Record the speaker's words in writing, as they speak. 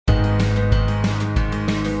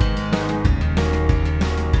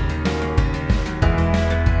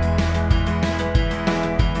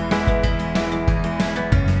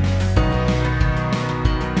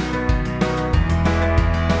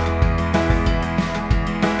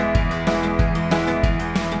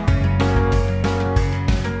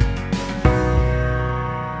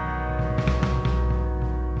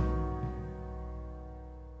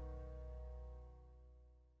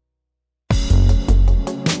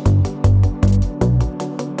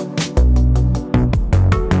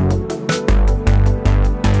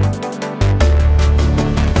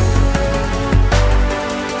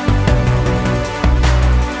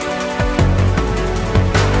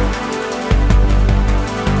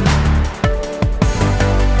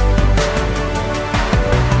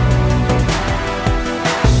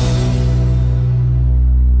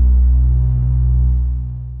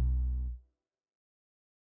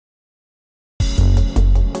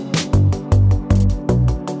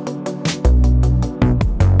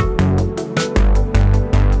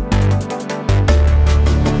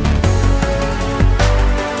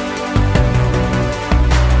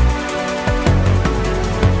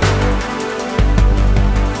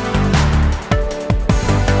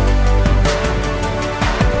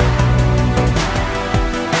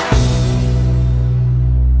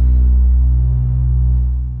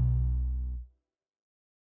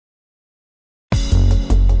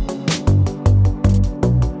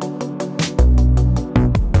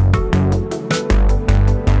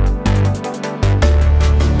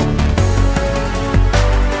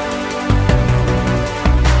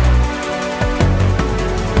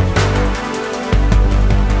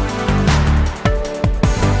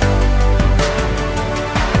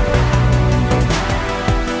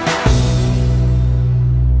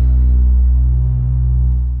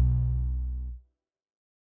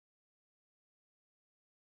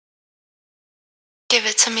Give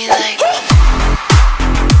it to me like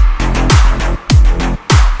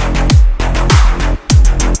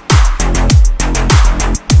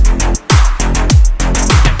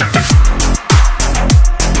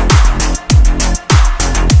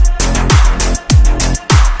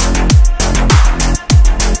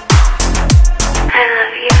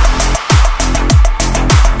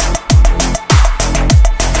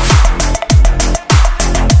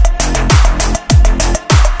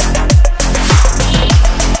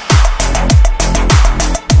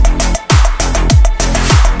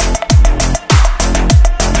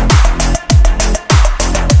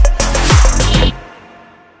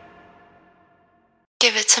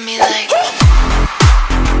give it to me like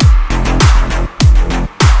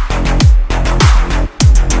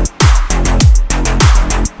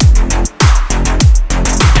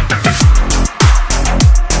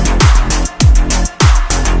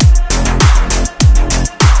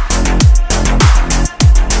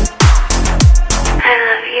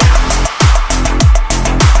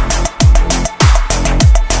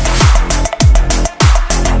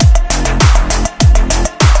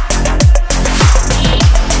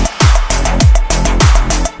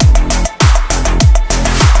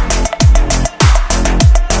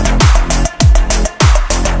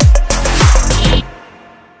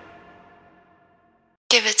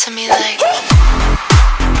give it to me like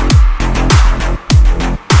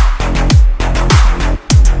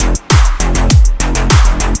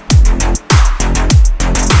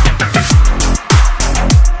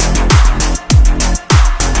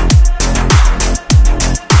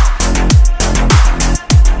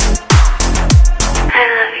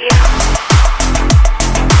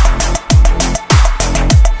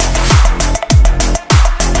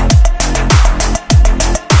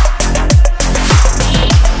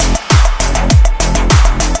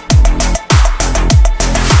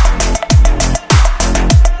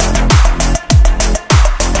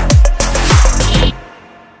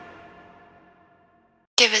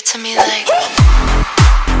give it to me like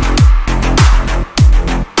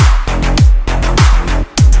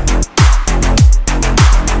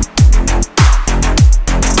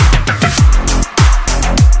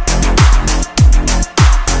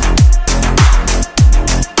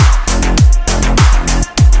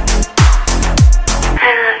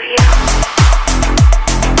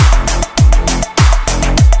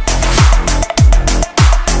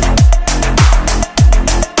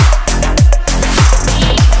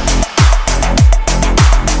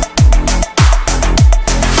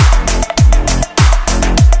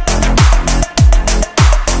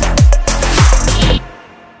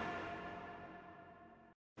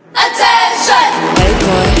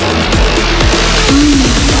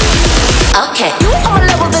Okay. You all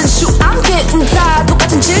level than shoot. I'm getting tired.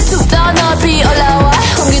 똑같은 질투. 더 높이 올라와.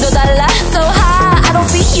 공기도 달라. So high. I don't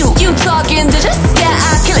see you. You talking to just yeah,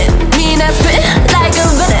 I kill it. mean I spit like a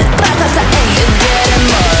villain. Ratata, ayy. It's getting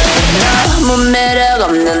more. 너무 매력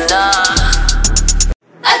없는 너.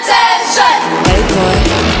 Attention. Hey boy.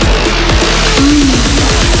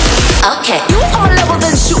 Okay. You all level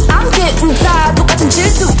than shoot. I'm getting tired. 똑같은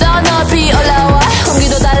질투. 더 높이 올라와.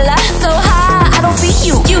 공기도 달라. So high. I don't see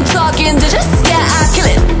you. You talking to just yeah, I kill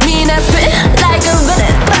it. mean I spit like a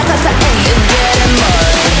villain. Ratata, ayy. It's getting more.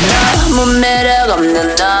 너무 매력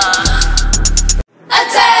없는 너.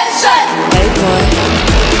 Attention. Hey boy.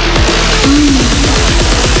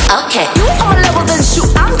 Okay. You all level than shoot.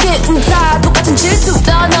 I'm getting tired. 똑같은 질투.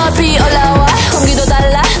 더 높이 올라와. 공기도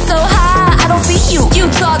달라. So high. I don't see you. You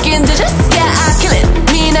talking to just yeah, I kill it.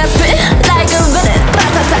 mean I spit like a villain.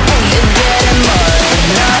 Ratata, ayy. It's getting more.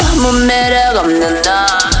 너무 매력 없는 너.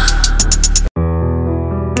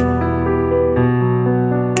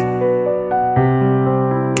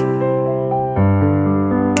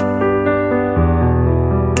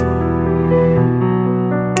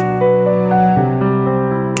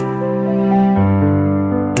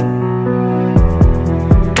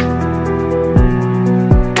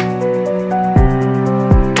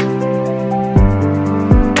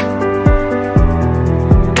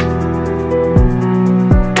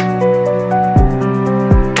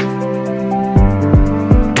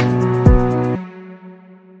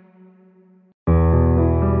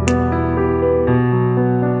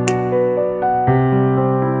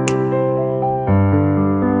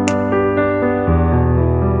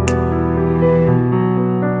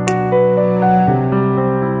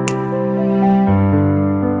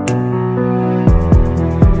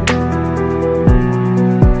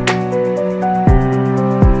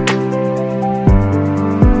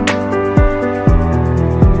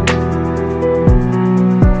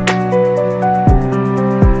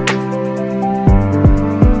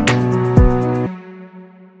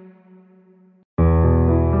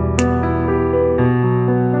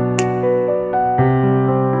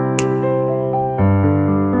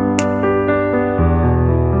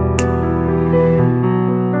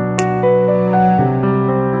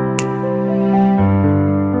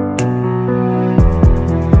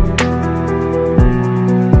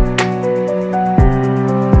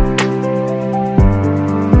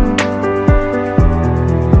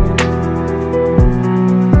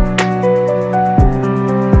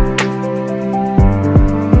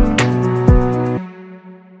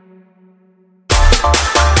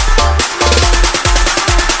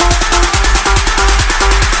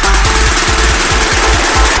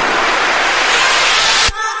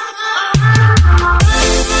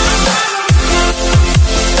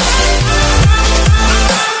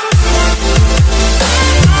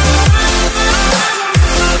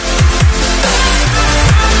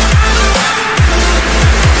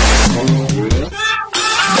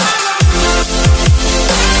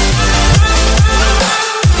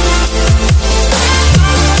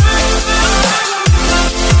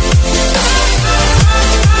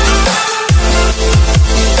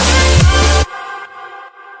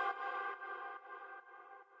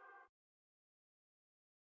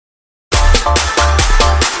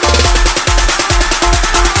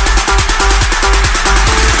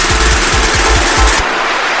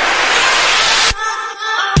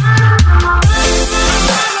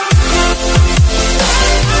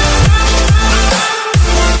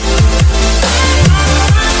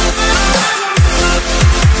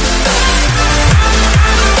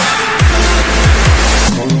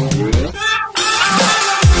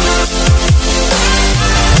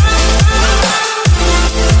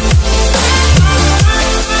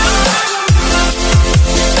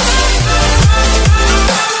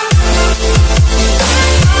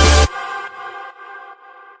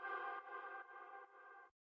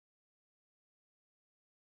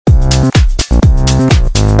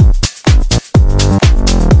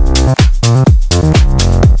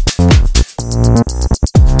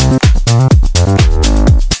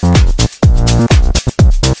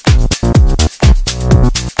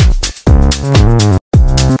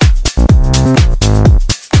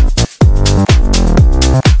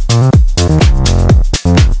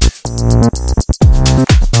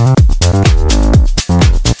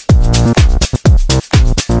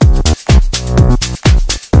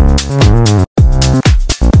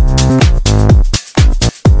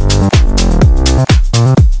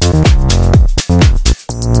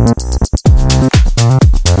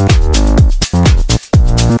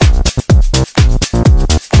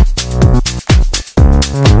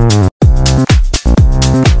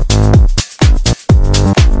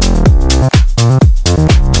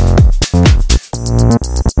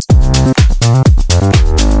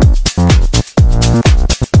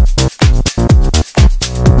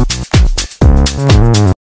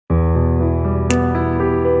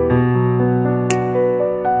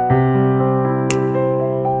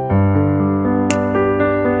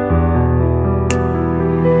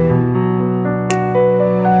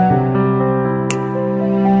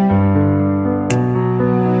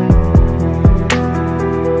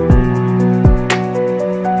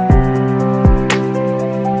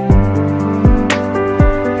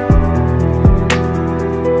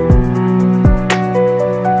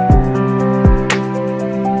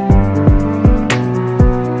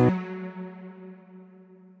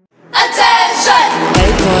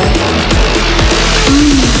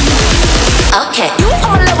 Okay. You on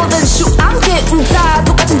my level then shoot I'm getting tired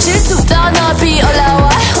똑같은 질투 더 높이 올라와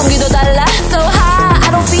공기도 달라 so high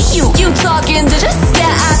I don't see you You talking digits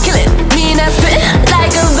yeah I kill it mean I spit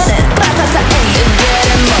like a villain 라타타 It's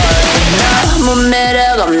getting more 너무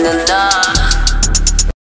매력 없는 너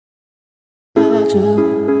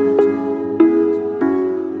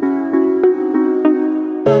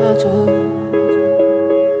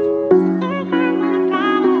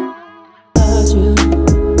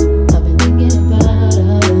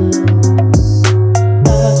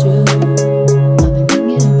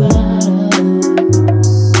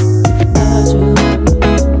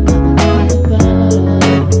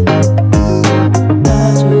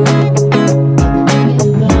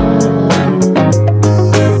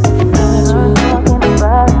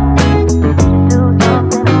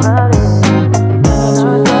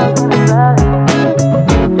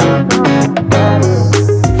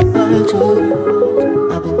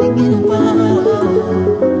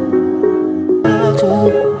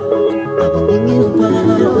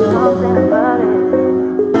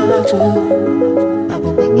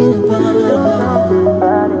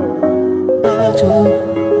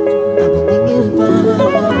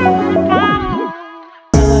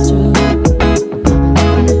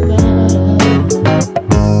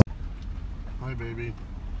Hi baby,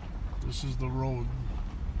 this is the road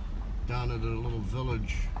down at a little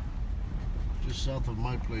village just south of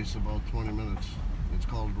my place, about 20 minutes. It's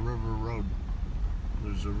called River Road.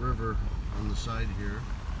 There's a river on the side here.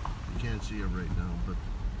 You can't see it right now, but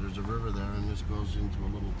there's a river there, and this goes into a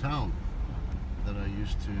little town that I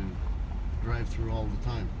used to drive through all the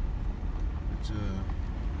time. It's a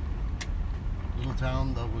little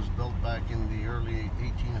town that was built back in the early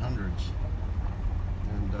 1800s,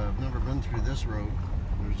 and I've never been through this road.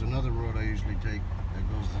 There's another road I usually take that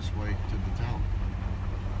goes this way to the town.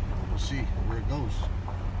 We'll see where it goes.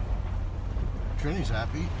 Trini's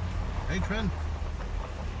happy. Hey Trin.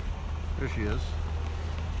 There she is.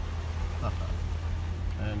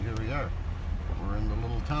 And here we are. We're in the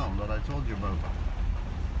little town that I told you about.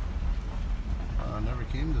 I never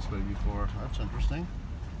came this way before. That's interesting.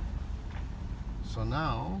 So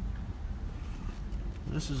now,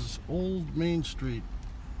 this is Old Main Street.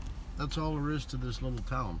 That's all there is to this little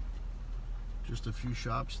town. Just a few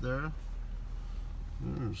shops there.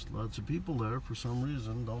 There's lots of people there for some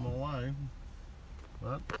reason. Don't know why.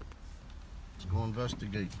 But let's go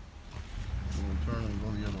investigate. We'll turn and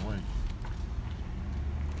go the other way.